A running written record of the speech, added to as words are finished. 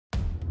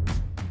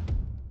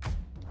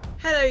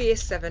Hello Year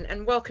 7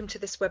 and welcome to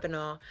this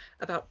webinar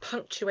about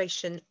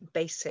punctuation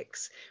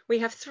basics. We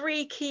have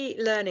three key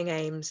learning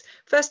aims.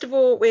 First of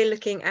all, we're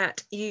looking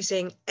at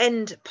using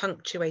end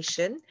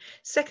punctuation.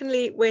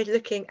 Secondly, we're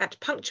looking at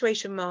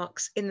punctuation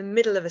marks in the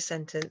middle of a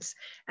sentence.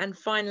 And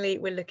finally,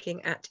 we're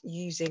looking at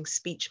using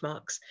speech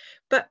marks.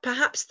 But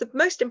perhaps the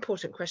most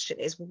important question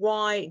is,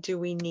 why do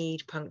we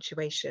need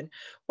punctuation?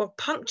 Well,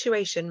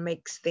 punctuation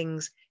makes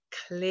things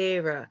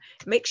clearer,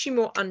 it makes you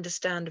more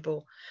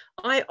understandable.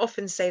 I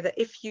often say that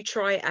if you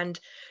try and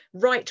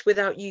write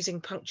without using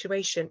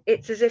punctuation,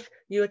 it's as if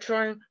you're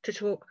trying to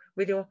talk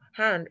with your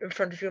hand in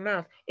front of your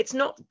mouth. It's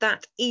not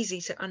that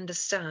easy to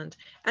understand.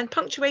 And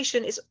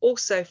punctuation is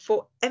also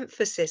for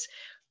emphasis.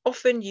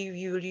 Often you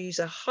will use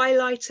a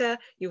highlighter,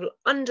 you will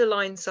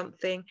underline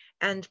something,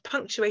 and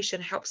punctuation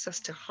helps us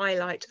to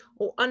highlight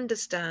or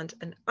understand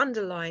and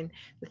underline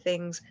the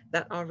things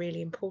that are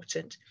really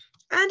important.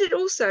 And it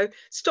also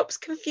stops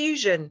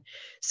confusion.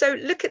 So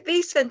look at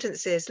these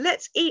sentences.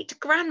 Let's eat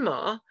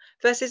grandma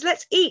versus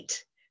let's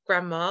eat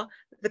grandma.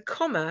 The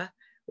comma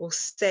will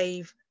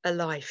save a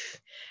life.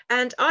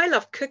 And I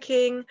love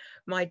cooking,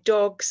 my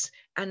dogs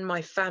and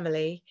my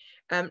family.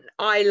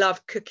 I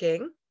love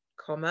cooking,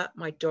 comma,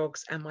 my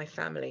dogs and my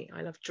family.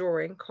 I love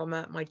drawing,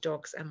 comma, my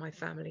dogs and my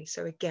family.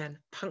 So again,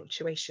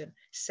 punctuation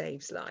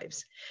saves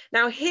lives.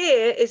 Now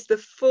here is the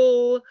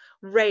full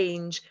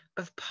range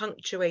of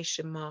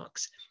punctuation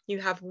marks. You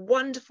have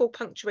wonderful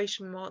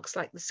punctuation marks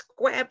like the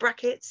square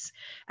brackets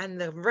and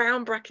the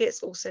round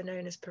brackets, also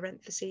known as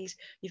parentheses.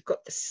 You've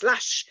got the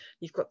slash,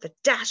 you've got the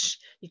dash,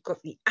 you've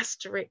got the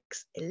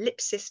asterisk,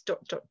 ellipsis,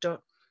 dot, dot,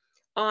 dot.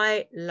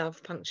 I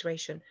love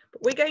punctuation,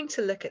 but we're going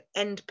to look at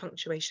end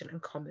punctuation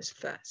and commas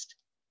first.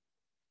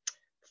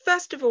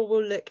 First of all,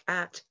 we'll look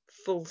at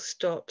full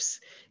stops.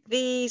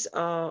 These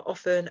are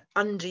often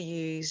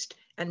underused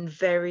and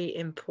very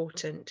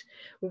important.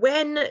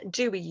 When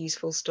do we use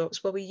full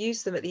stops? Well, we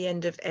use them at the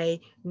end of a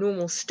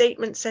normal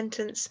statement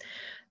sentence.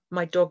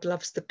 My dog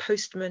loves the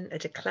postman, a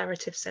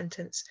declarative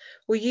sentence.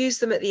 We'll use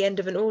them at the end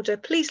of an order.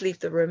 Please leave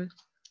the room,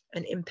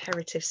 an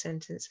imperative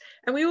sentence.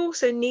 And we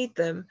also need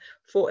them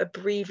for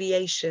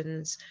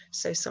abbreviations.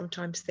 So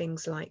sometimes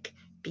things like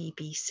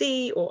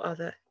BBC or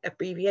other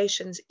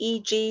abbreviations,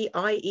 e.g.,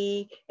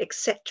 i.e.,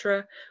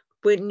 etc.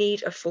 We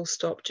need a full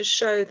stop to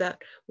show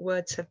that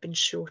words have been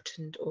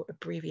shortened or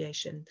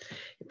abbreviated.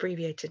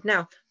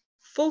 Now,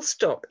 full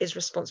stop is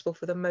responsible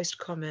for the most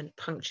common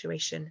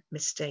punctuation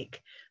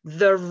mistake,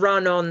 the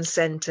run-on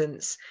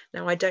sentence.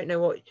 Now, I don't know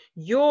what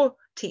your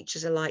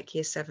teachers are like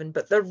Year 7,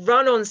 but the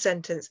run-on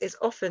sentence is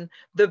often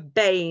the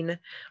bane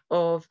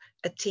of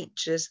a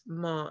teacher's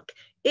mark.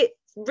 It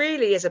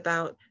really is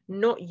about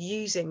not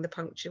using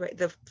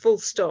the full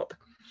stop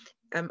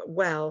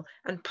well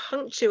and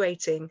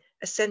punctuating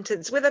a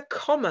sentence with a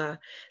comma.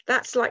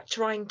 That's like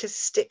trying to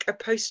stick a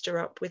poster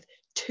up with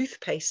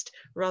toothpaste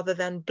rather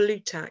than blue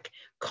tack.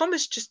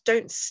 Commas just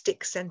don't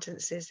stick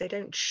sentences. They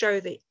don't show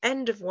the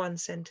end of one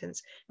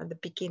sentence and the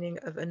beginning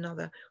of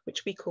another,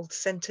 which we call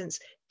sentence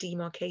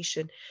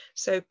demarcation.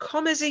 So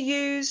commas are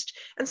used,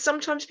 and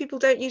sometimes people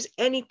don't use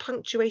any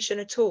punctuation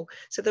at all.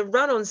 So the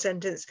run-on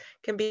sentence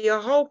can be a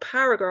whole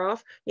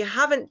paragraph. You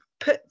haven't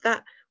put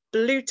that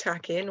blue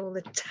tack in, or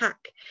the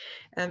tack,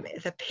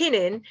 the pin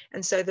in,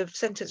 and so the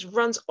sentence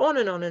runs on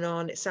and on and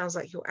on. It sounds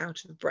like you're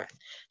out of breath.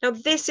 Now,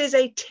 this is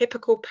a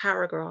typical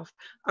paragraph,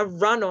 a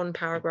run-on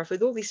paragraph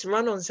with all these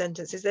run-on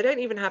sentences. They don't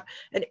even have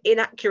an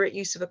inaccurate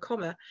use of a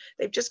comma.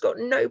 They've just got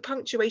no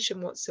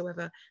punctuation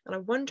whatsoever. And I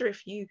wonder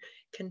if you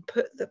can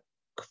put the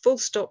full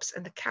stops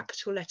and the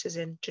capital letters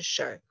in to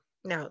show.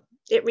 Now,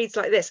 it reads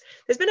like this.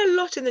 There's been a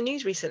lot in the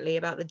news recently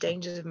about the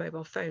dangers of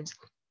mobile phones.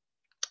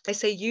 They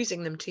say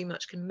using them too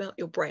much can melt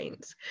your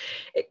brains.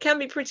 It can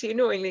be pretty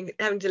annoying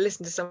having to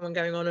listen to someone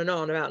going on and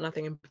on about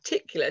nothing in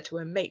particular to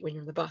a mate when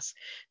you're on the bus.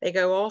 They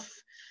go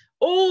off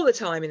all the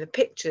time in the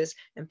pictures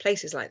and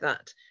places like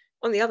that.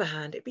 On the other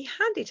hand, it'd be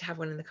handy to have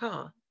one in the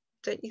car,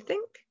 don't you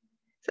think?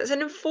 So it's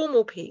an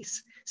informal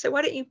piece. So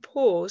why don't you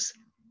pause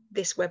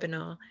this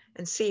webinar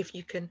and see if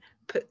you can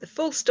put the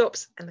full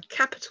stops and the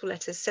capital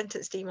letters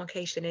sentence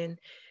demarcation in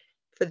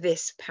for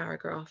this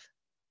paragraph.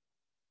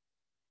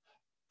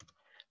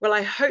 Well,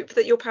 I hope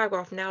that your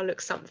paragraph now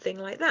looks something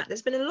like that.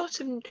 There's been a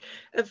lot in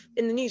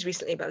the news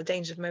recently about the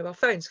dangers of mobile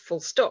phones.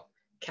 Full stop,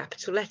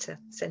 capital letter,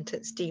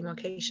 sentence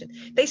demarcation.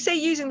 They say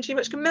using them too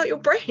much can melt your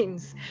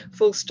brains.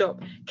 Full stop,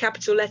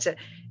 capital letter.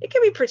 It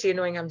can be pretty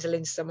annoying having to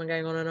listen to someone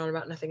going on and on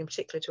about nothing in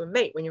particular to a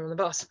mate when you're on the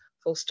bus.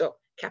 Full stop,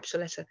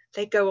 capital letter.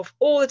 They go off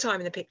all the time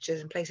in the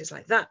pictures and places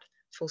like that.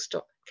 Full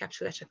stop,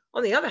 capital letter.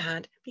 On the other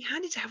hand, it'd be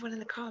handy to have one in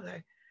the car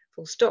though.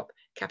 Full stop,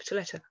 capital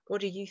letter.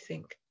 What do you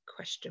think?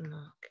 Question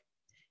mark.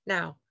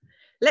 Now,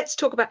 let's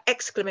talk about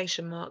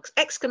exclamation marks.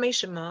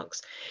 Exclamation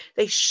marks,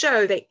 they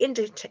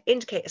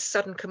indicate a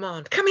sudden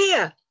command. Come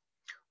here!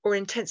 Or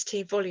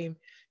intensity, volume.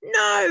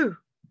 No!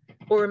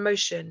 Or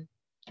emotion.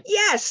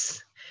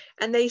 Yes!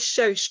 and they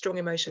show strong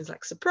emotions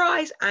like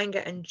surprise, anger,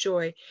 and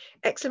joy.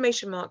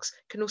 Exclamation marks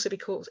can also be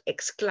called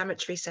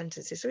exclamatory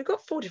sentences. So we've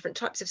got 4 different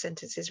types of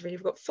sentences, really.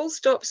 We've got full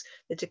stops,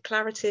 the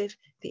declarative,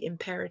 the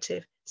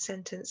imperative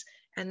sentence,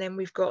 and then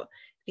we've got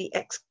the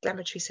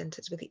exclamatory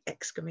sentence with the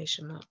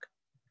exclamation mark.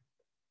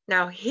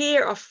 Now,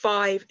 here are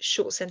 5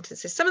 short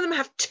sentences. Some of them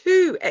have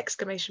 2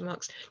 exclamation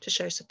marks to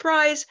show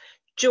surprise,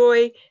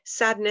 joy,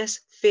 sadness,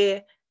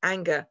 fear,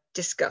 anger,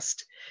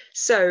 disgust.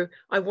 So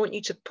I want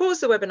you to pause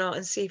the webinar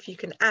and see if you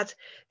can add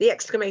the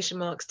exclamation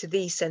marks to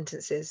these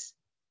sentences.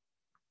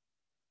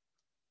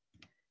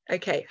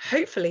 Okay,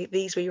 hopefully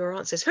these were your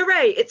answers.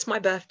 Hooray, it's my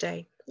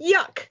birthday.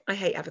 Yuck, I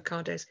hate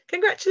avocados.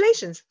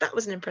 Congratulations, that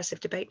was an impressive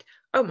debate.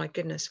 Oh my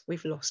goodness,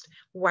 we've lost.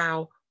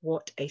 Wow,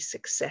 what a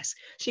success.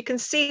 So you can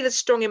see the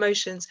strong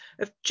emotions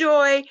of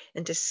joy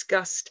and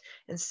disgust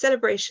and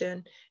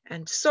celebration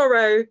and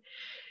sorrow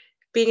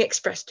being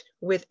expressed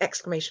with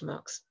exclamation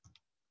marks.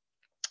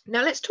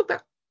 Now let's talk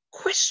about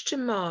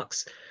question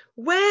marks.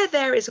 Where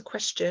there is a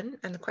question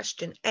and the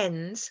question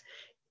ends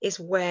is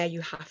where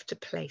you have to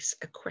place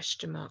a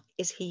question mark.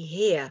 Is he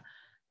here?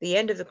 The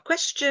end of the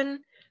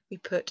question, we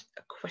put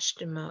a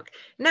question mark.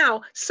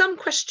 Now, some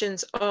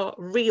questions are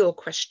real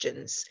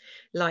questions,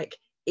 like,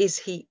 is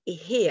he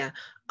here?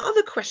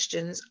 Other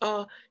questions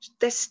are,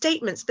 they're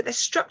statements, but they're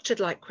structured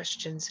like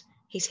questions.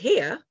 He's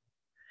here.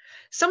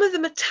 Some of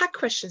them are tag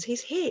questions.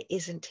 He's here,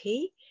 isn't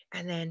he?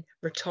 And then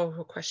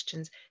rhetorical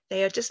questions.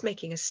 They are just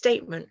making a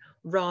statement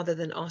rather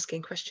than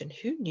asking a question.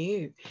 Who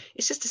knew?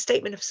 It's just a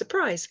statement of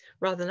surprise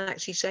rather than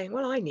actually saying,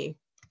 well, I knew.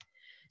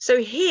 So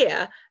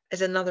here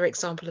is another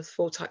example of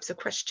 4 types of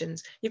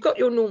questions. You've got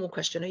your normal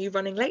question, are you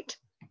running late?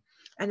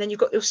 And then you've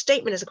got your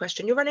statement as a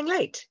question, you're running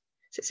late.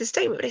 So it's a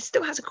statement, but it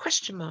still has a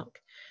question mark.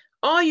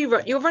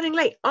 You're running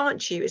late,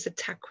 aren't you? Is a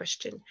tag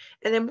question.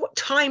 And then what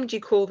time do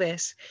you call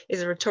this?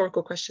 Is a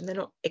rhetorical question. They're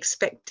not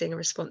expecting a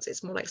response.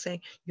 It's more like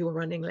saying you're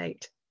running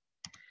late.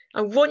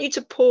 I want you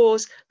to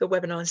pause the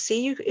webinar and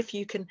see if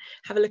you can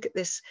have a look at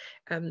this,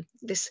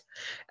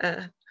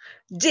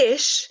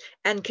 dish,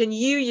 and can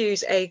you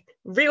use a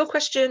real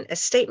question, a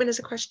statement as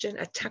a question,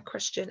 a tag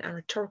question, and a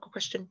rhetorical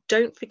question.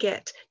 Don't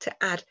forget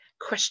to add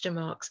question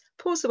marks.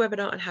 Pause the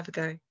webinar and have a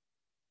go.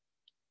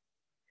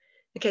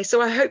 Okay, so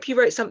I hope you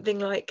wrote something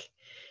like,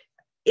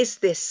 is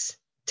this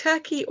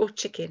turkey or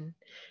chicken?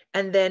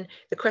 And then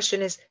the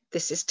question is,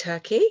 this is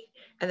turkey.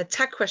 And the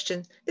tag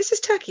question, this is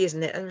turkey,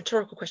 isn't it? And the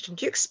rhetorical question,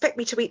 do you expect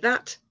me to eat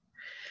that?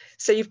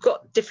 So you've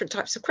got different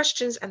types of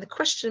questions, and the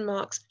question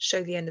marks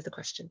show the end of the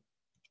question.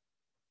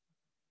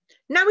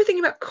 Now we're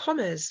thinking about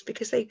commas,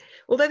 because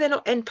although they're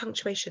not end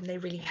punctuation, they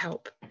really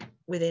help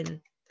within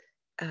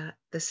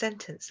the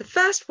sentence. The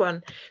first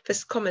one for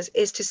commas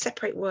is to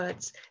separate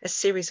words, a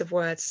series of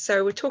words.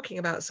 So we're talking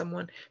about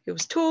someone who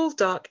was tall,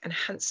 dark, and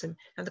handsome,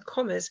 and the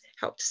commas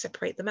help to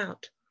separate them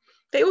out.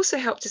 They also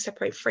help to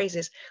separate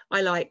phrases.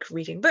 I like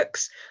reading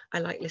books, I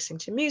like listening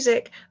to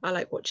music, I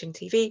like watching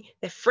TV.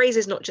 They're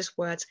phrases, not just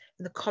words,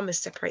 and the commas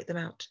separate them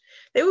out.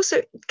 They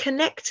also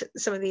connect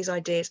some of these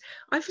ideas.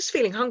 I was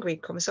feeling hungry,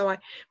 comma, so I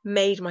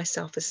made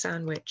myself a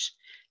sandwich.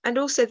 And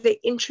also they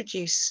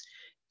introduce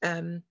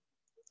a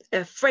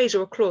phrase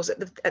or a clause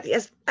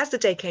as the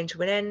day came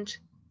to an end,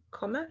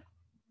 comma,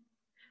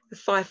 the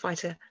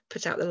firefighter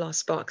put out the last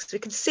spark. So we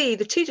can see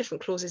the 2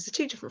 different clauses, the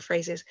 2 different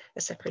phrases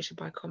are separated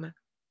by a comma.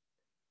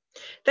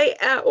 They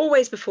are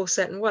always before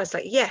certain words,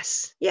 like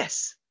yes,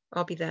 yes,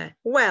 I'll be there.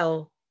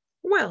 Well,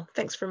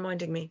 thanks for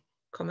reminding me,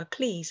 comma,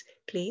 please,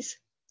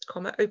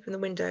 comma, open the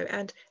window,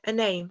 and a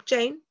name,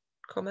 Jane,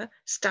 comma,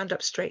 stand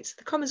up straight. So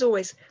the commas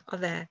always are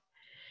there.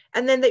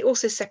 And then they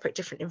also separate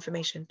different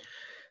information.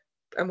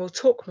 And we'll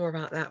talk more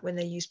about that when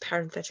they're used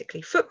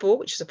parenthetically. Football,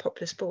 which is a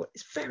popular sport,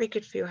 is very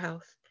good for your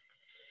health.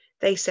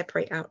 They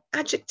separate out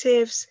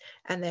adjectives,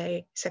 and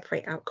they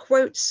separate out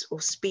quotes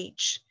or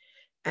speech,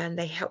 and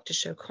they help to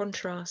show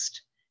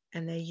contrast,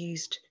 and they're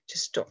used to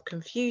stop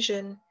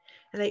confusion,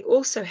 and they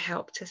also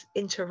help to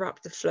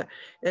interrupt the flow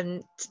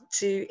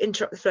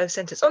of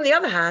sentence. On the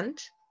other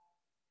hand,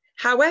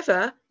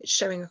 however, it's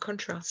showing a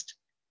contrast,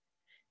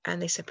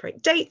 and they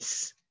separate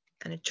dates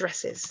and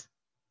addresses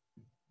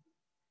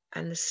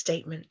and the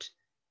statement,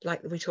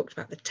 like we talked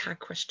about the tag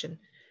question.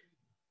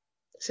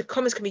 So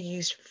commas can be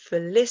used for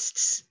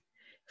lists,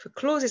 for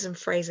clauses and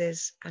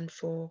phrases, and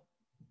for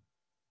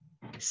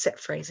set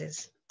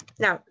phrases.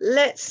 Now,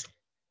 let's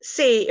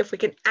see if we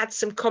can add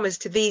some commas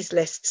to these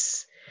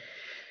lists.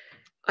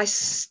 I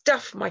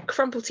stuff my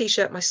crumpled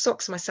t-shirt, my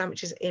socks, and my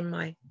sandwiches in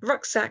my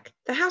rucksack.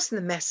 The house in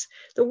the mess.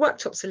 The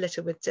worktops are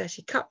littered with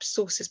dirty cups,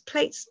 saucers,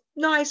 plates,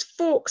 knives,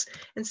 forks,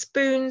 and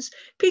spoons.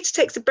 Peter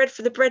takes the bread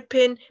from the bread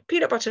bin,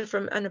 peanut butter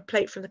and a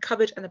plate from the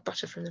cupboard, and the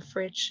butter from the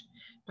fridge.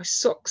 My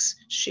socks,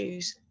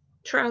 shoes,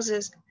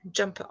 trousers, and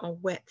jumper are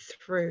wet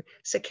through.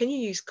 So can you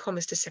use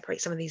commas to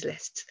separate some of these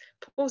lists?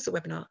 Pause the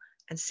webinar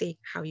and see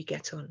how you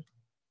get on.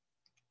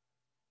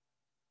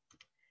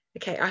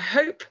 Okay, I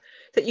hope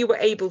that you were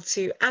able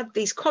to add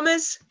these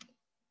commas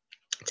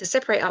to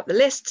separate out the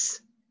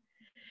lists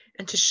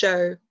and to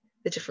show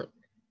the different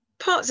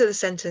parts of the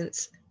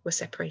sentence were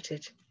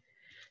separated.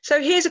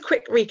 So here's a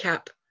quick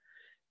recap.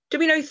 Do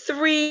we know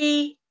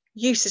 3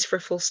 uses for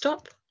a full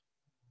stop?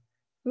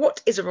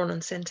 What is a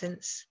run-on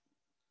sentence?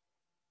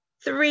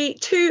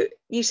 2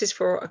 uses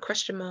for a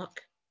question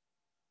mark.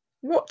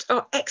 What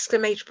do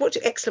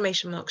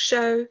exclamation marks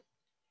show?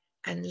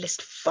 And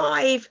list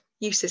 5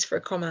 uses for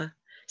a comma.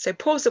 So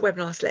pause the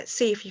webinar. Let's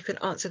see if you can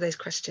answer those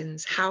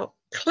questions. How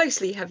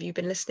closely have you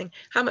been listening?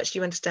 How much do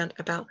you understand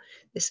about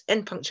this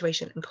end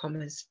punctuation and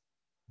commas?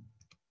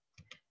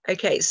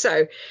 Okay,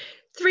 so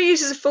 3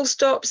 uses of full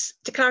stops,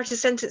 declarative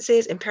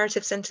sentences,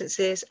 imperative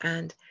sentences,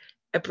 and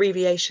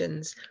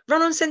abbreviations.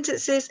 Run-on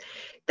sentences,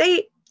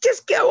 they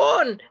just go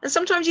on. And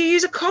sometimes you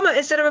use a comma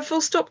instead of a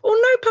full stop or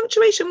no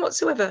punctuation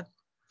whatsoever.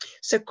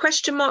 So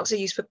question marks are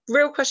used for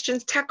real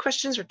questions, tag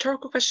questions,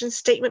 rhetorical questions,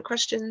 statement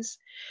questions.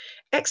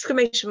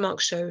 Exclamation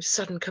marks show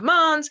sudden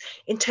commands,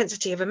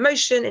 intensity of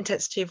emotion,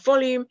 intensity of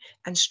volume,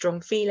 and strong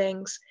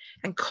feelings.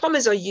 And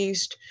commas are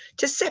used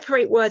to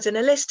separate words in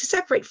a list, to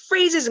separate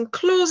phrases and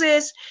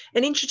clauses,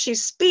 and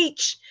introduce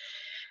speech,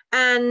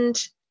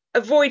 and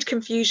avoid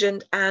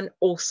confusion and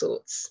all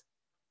sorts.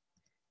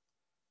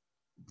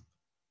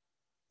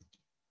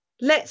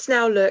 Let's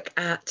now look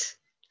at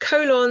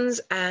colons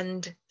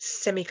and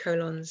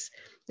semicolons.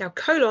 Now,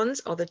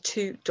 colons are the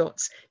 2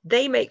 dots.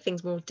 They make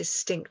things more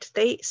distinct.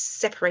 They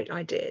separate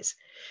ideas.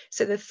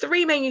 So the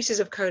 3 main uses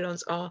of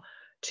colons are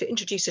to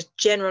introduce a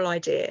general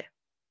idea,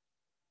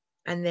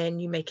 and then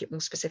you make it more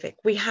specific.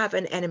 We have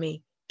an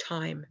enemy,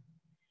 time.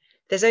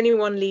 There's only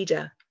one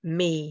leader,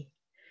 me.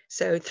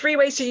 So 3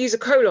 ways to use a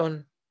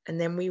colon, and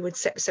then we would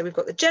set, so we've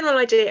got the general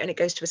idea and it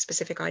goes to a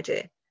specific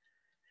idea.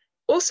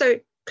 Also,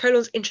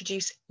 colons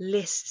introduce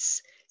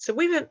lists. So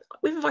we've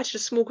invited a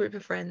small group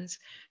of friends,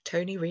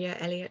 Tony, Ria,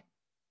 Elliot,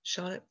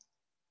 Charlotte,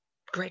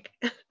 Greg,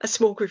 a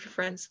small group of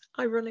friends,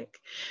 ironic.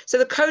 So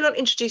the colon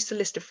introduced the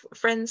list of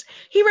friends.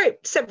 He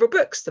wrote several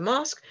books, The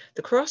Mask,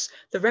 The Cross,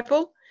 The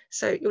Rebel.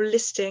 So you're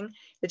listing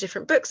the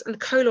different books, and the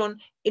colon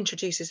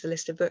introduces the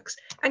list of books.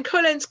 And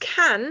colons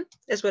can,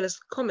 as well as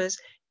commas,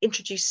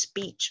 introduce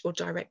speech or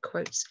direct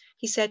quotes.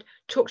 He said,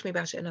 talk to me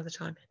about it another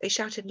time. They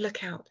shouted,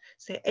 look out.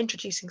 So they're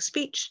introducing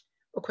speech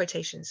or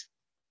quotations.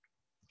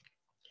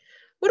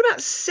 What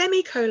about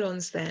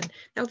semicolons then?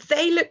 Now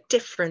they look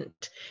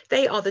different.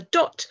 They are the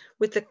dot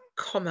with the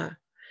comma.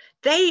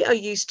 They are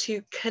used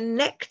to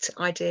connect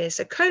ideas.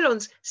 So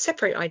colons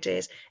separate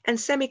ideas and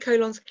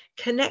semicolons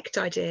connect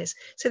ideas.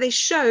 So they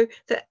show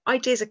that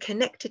ideas are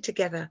connected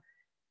together.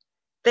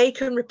 They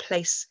can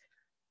replace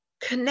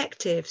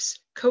connectives,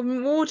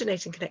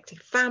 coordinating connecting,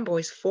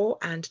 fanboys, for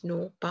and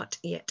nor, but,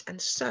 yet, and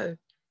so.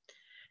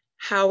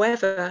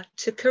 However,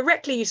 to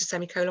correctly use a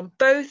semicolon,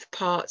 both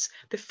parts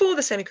before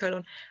the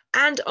semicolon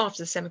and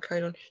after the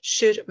semicolon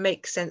should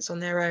make sense on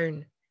their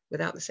own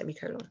without the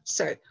semicolon.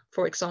 So,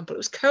 for example, it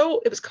was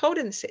cold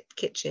in the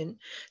kitchen,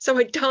 so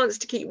I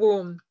danced to keep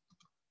warm.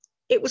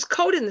 It was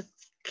cold in the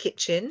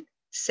kitchen,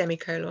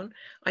 semicolon,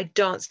 I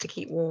danced to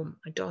keep warm.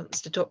 I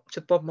danced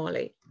to Bob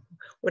Marley,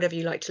 whatever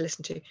you like to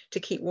listen to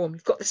keep warm.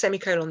 You've got the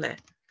semicolon there.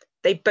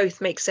 They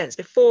both make sense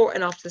before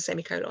and after the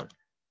semicolon.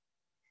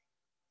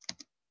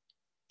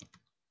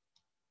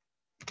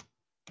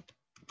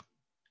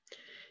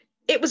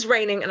 It was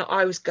raining and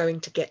I was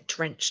going to get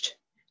drenched.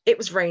 It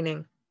was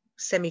raining,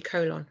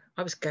 semicolon,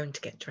 I was going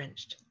to get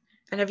drenched.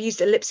 And I've used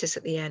ellipsis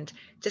at the end,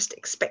 just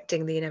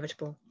expecting the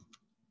inevitable.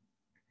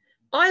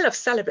 I love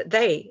salad, but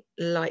they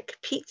like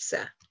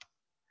pizza.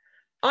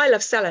 I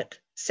love salad,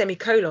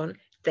 semicolon,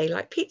 they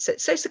like pizza.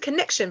 So it's a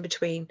connection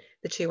between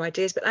the 2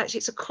 ideas, but actually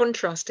it's a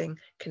contrasting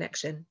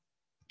connection.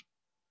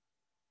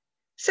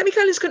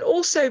 Semicolons can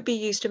also be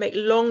used to make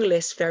long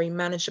lists very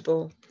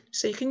manageable.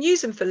 So you can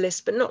use them for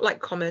lists, but not like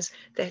commas.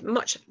 They're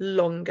much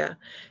longer.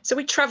 So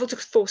we travelled to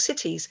 4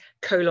 cities,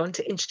 colon,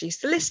 to introduce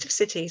the list of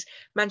cities.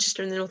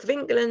 Manchester in the north of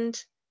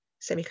England,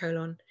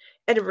 semicolon.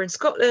 Edinburgh in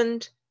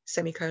Scotland,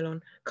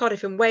 semicolon.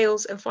 Cardiff in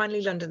Wales, and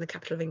finally London, the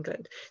capital of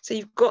England. So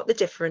you've got the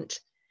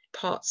different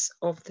parts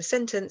of the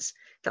sentence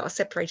that are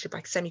separated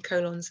by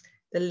semicolons.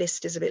 The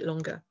list is a bit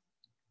longer.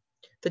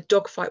 The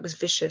dogfight was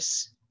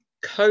vicious,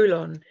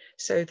 colon.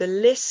 So the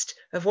list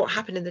of what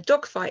happened in the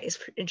dogfight is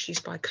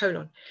introduced by a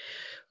colon.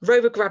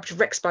 Rover grabbed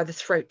Rex by the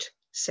throat,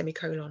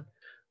 semicolon.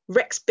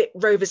 Rex bit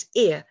Rover's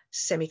ear,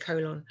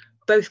 semicolon.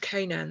 Both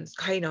canines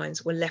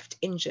were left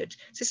injured.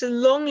 So it's a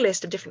long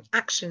list of different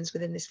actions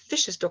within this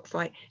vicious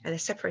dogfight, and they're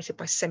separated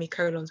by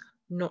semicolons,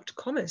 not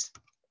commas.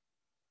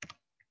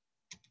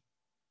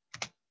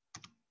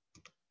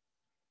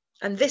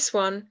 And this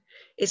one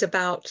is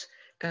about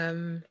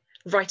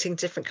writing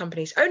different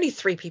companies. Only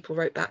 3 people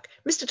wrote back.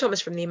 Mr.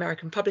 Thomas from the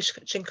American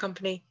Publishing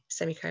Company,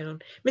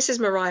 semicolon. Mrs.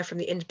 Mariah from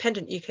the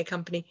Independent UK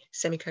Company,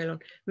 semicolon.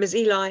 Ms.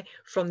 Eli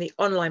from the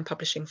online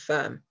publishing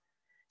firm.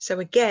 So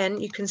again,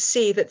 you can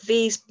see that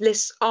these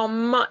lists are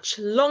much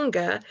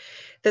longer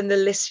than the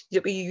list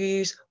that we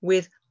use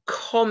with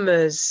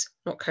commas,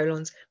 not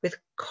colons, with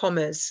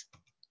commas.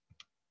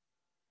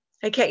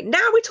 Okay,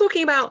 now we're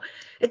talking about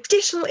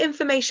additional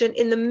information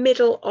in the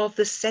middle of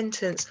the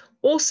sentence.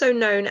 also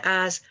known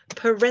as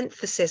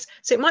parenthesis.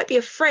 So it might be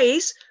a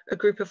phrase, a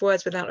group of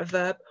words without a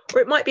verb,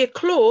 or it might be a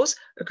clause,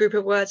 a group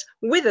of words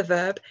with a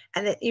verb,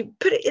 and then you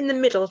put it in the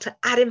middle to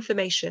add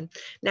information.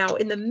 Now,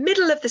 in the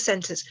middle of the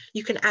sentence,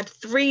 you can add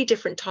 3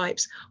 different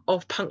types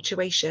of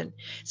punctuation.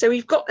 So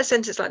we've got a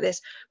sentence like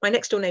this: my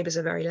next door neighbours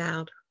are very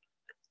loud,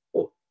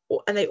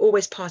 and they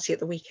always party at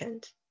the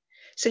weekend.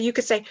 So you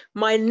could say,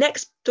 my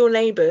next door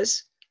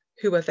neighbours,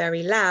 who are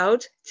very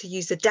loud, to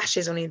use the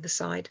dashes on either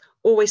side,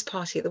 always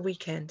party at the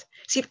weekend.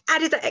 So you've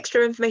added that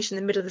extra information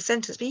in the middle of the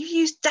sentence, but you've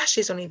used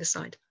dashes on either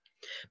side.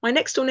 My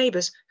next door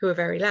neighbours, who are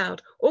very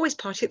loud, always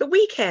party at the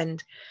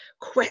weekend.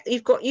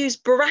 You've got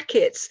used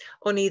brackets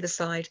on either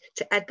side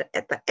to add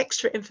the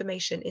extra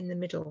information in the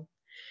middle.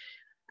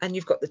 And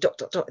you've got the ...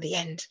 at the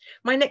end.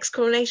 My next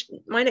door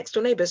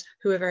neighbours,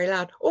 who are very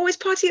loud, always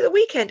party at the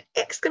weekend! !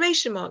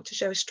 To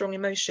show a strong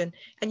emotion.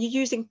 And you're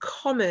using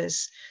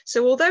commas.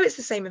 So although it's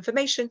the same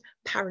information,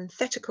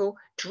 parenthetical,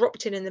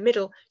 dropped in the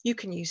middle, you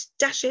can use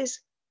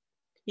dashes,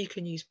 you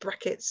can use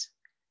brackets,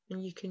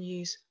 and you can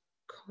use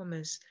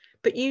commas.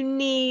 But you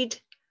need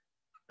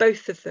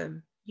both of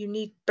them. You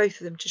need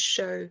both of them to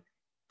show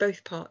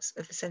both parts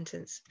of the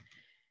sentence.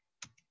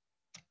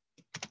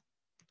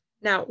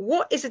 Now,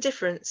 what is the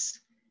difference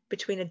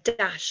between a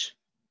dash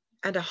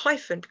and a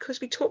hyphen? Because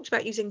we talked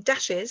about using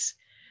dashes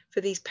for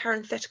these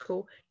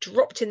parenthetical,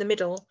 dropped in the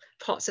middle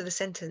parts of the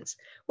sentence.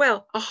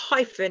 Well, a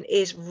hyphen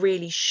is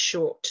really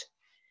short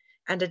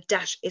and a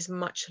dash is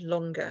much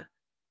longer.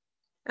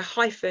 A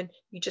hyphen,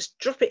 you just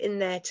drop it in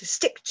there to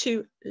stick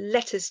 2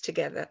 letters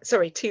together,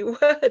 sorry, 2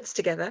 words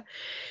together,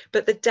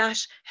 but the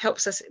dash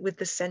helps us with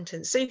the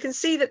sentence. So you can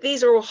see that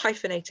these are all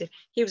hyphenated.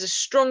 He was a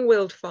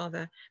strong-willed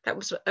father. That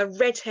was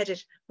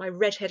my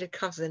red-headed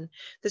cousin.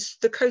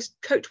 The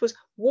coat was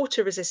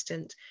water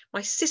resistant.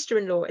 My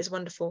sister-in-law is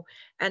wonderful,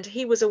 and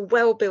he was a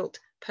well-built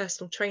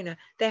personal trainer.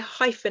 They're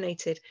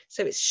hyphenated,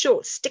 so it's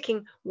short,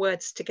 sticking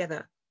words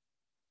together.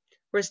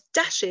 Whereas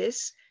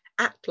dashes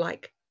act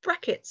like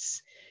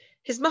brackets.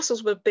 His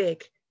muscles were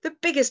big, the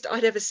biggest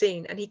I'd ever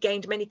seen, and he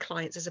gained many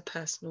clients as a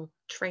personal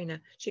trainer.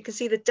 So you can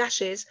see the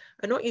dashes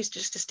are not used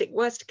just to stick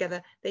words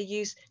together, they're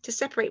used to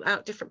separate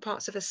out different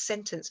parts of a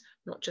sentence,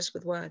 not just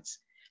with words.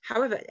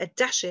 However, the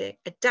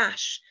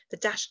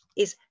dash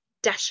is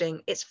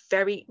dashing. It's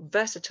very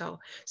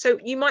versatile. So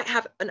you might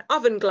have an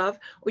oven glove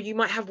or you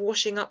might have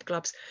washing up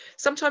gloves.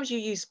 Sometimes you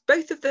use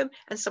both of them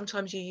and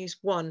sometimes you use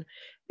one.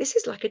 This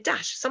is like a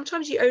dash.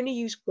 Sometimes you only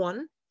use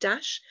one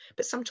dash,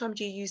 but sometimes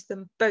you use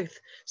them both.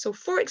 So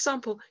for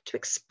example, to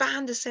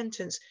expand a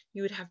sentence,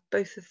 you would have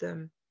both of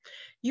them.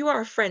 You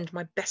are a friend,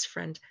 my best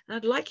friend, and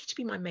I'd like you to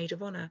be my maid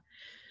of honor.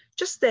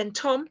 Just then,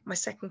 Tom, my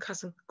second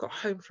cousin, got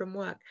home from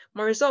work.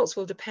 My results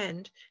will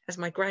depend, as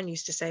my gran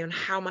used to say, on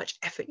how much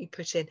effort you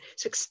put in.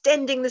 So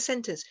extending the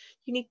sentence,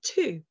 you need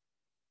 2.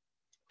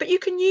 But you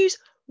can use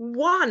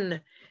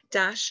one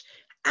dash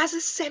as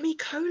a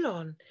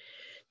semicolon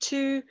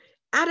to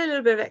add a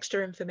little bit of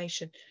extra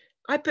information.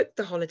 I booked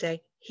the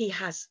holiday. He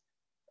has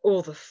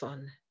all the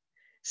fun.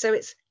 So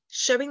it's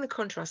showing the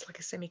contrast like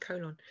a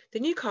semicolon. The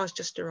new car's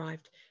just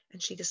arrived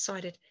and she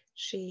decided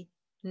she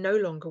no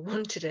longer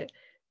wanted it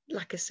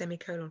like a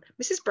semicolon.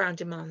 Mrs. Brown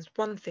demands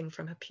one thing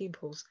from her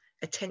pupils: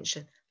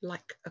 attention,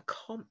 like a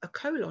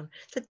colon.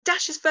 The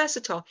dash is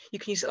versatile. You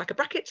can use it like a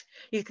bracket,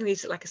 you can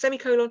use it like a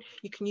semicolon,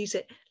 you can use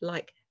it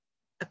like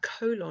a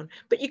colon,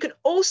 but you can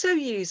also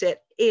use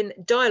it in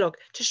dialogue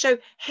to show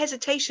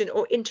hesitation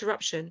or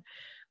interruption.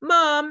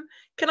 Mum,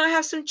 can I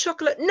have some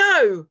chocolate?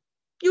 No!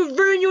 You'll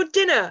ruin your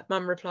dinner,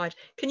 Mum replied.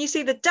 Can you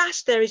see the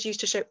dash there is used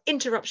to show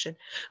interruption?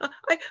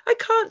 I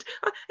can't,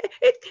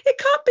 it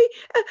can't be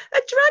a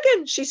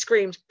dragon, she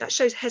screamed. That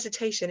shows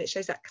hesitation. It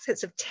shows that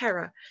sense of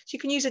terror. So you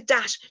can use a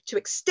dash to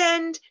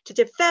extend, to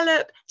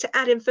develop, to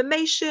add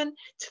information,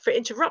 for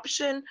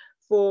interruption,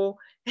 for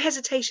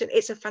hesitation.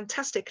 It's a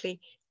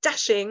fantastically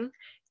dashing,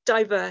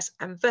 diverse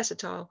and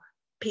versatile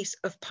piece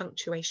of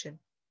punctuation.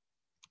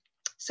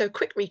 So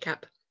quick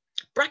recap.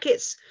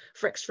 Brackets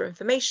for extra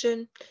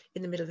information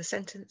in the middle of the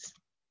sentence.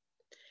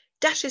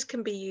 Dashes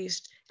can be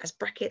used as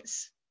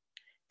brackets.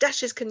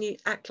 Dashes can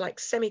act like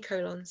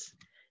semicolons,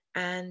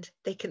 and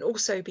they can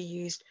also be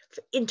used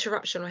for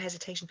interruption or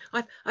hesitation.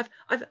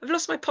 I've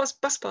lost my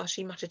bus pass,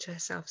 she muttered to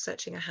herself,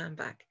 searching her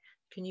handbag.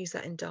 You can use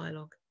that in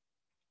dialogue.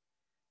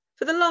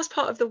 For the last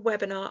part of the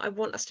webinar, I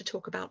want us to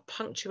talk about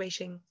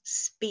punctuating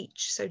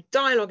speech. So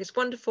dialogue is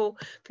wonderful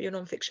for your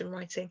non-fiction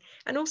writing,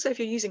 and also if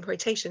you're using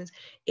quotations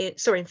in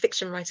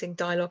fiction writing,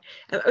 dialogue,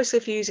 and also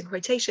if you're using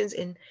quotations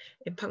in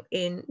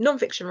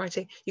non-fiction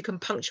writing, you can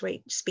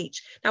punctuate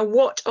speech. Now,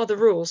 what are the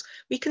rules?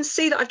 We can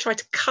see that I've tried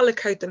to color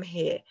code them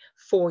here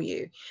for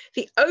you.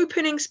 The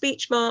opening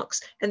speech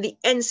marks and the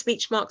end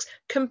speech marks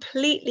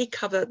completely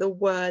cover the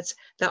words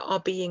that are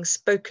being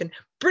spoken.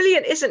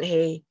 Brilliant, isn't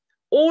he?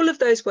 All of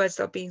those words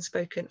that are being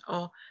spoken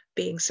are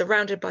being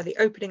surrounded by the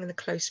opening and the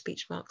close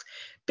speech marks.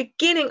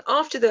 Beginning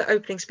after the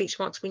opening speech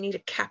marks, we need a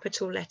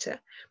capital letter.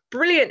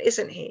 Brilliant,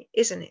 isn't he?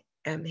 Isn't it?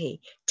 He.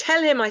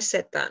 Tell him I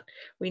said that.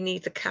 We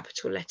need the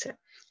capital letter.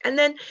 And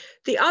then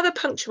the other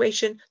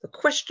punctuation, the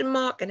question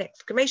mark, an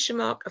exclamation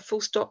mark, a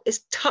full stop,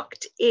 is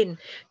tucked in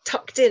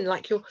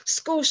like your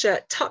school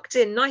shirt, tucked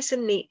in, nice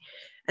and neat.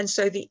 And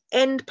so the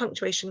end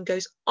punctuation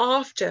goes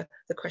after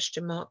the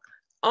question mark,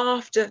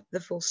 after the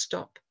full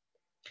stop.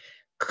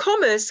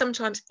 Commas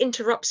sometimes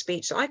interrupt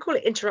speech, so I call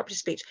it interrupted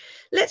speech.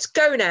 Let's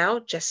go now,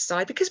 Jess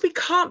sighed, because we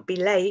can't be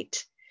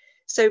late.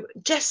 So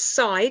Jess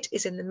side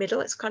is in the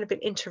middle, it's kind of been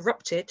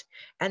interrupted,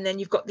 and then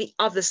you've got the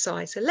other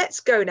side. So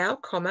let's go now,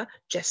 comma,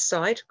 Jess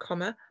side,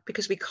 comma,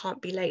 because we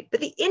can't be late.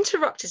 But the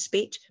interrupted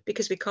speech,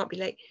 because we can't be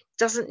late,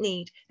 doesn't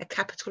need a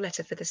capital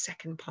letter for the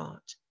second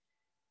part.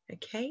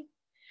 Okay,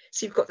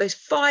 so you've got those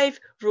 5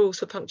 rules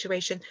for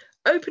punctuation.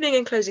 Opening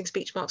and closing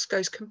speech marks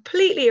goes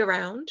completely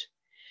around.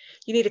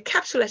 You need a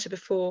capital letter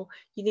before,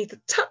 you need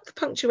to tuck the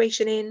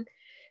punctuation in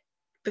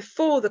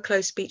before the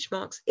closed speech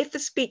marks. If the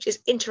speech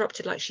is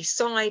interrupted, like she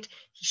sighed,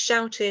 he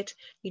shouted,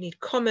 you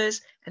need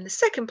commas, and the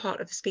second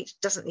part of the speech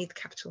doesn't need the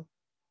capital.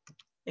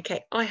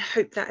 Okay, I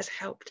hope that has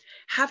helped.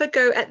 Have a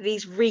go at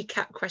these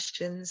recap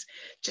questions,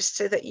 just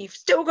so that you've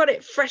still got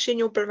it fresh in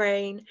your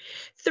brain.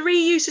 3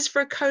 uses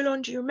for a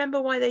colon. Do you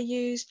remember why they're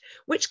used?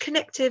 Which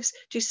connectives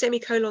do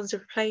semicolons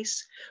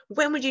replace?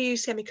 When would you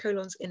use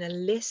semicolons in a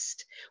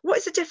list? What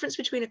is the difference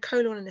between a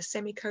colon and a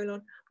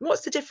semicolon?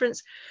 What's the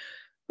difference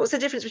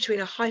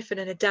between a hyphen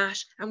and a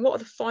dash? And what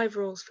are the 5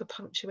 rules for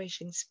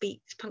punctuating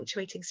speech?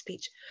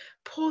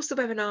 Pause the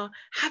webinar,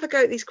 have a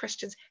go at these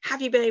questions.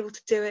 Have you been able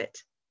to do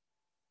it?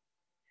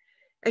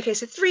 Okay,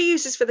 so 3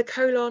 uses for the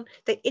colon.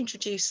 They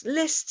introduce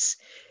lists,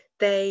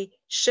 they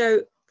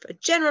show a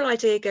general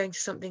idea going to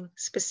something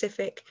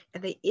specific,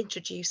 and they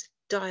introduce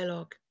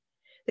dialogue.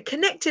 The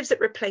connectives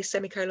that replace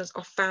semicolons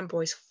are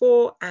fanboys: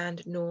 for,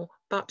 and, nor,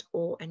 but,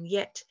 or, and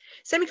yet.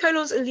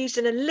 Semicolons are used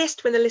in a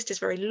list when the list is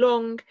very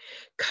long.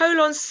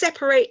 Colons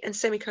separate and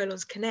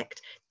semicolons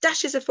connect.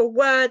 Dashes are for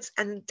words,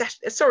 and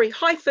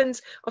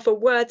hyphens are for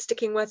words,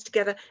 sticking words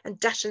together, and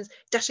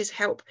dashes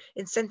help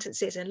in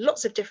sentences in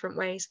lots of different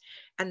ways.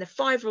 And the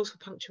 5 rules for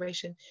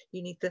punctuation: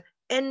 you need the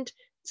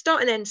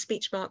start and end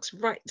speech marks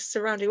right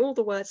surrounding all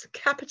the words, the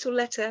capital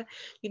letter.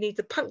 You need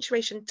the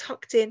punctuation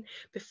tucked in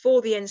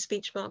before the end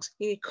speech marks.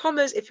 You need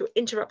commas if you're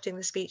interrupting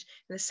the speech,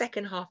 and the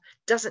second half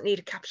doesn't need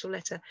a capital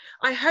letter.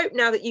 I hope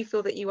now that you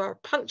feel that you are a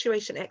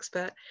punctuation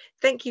expert.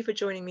 Thank you for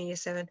joining me, Year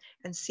 7,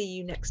 and see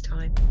you next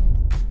time.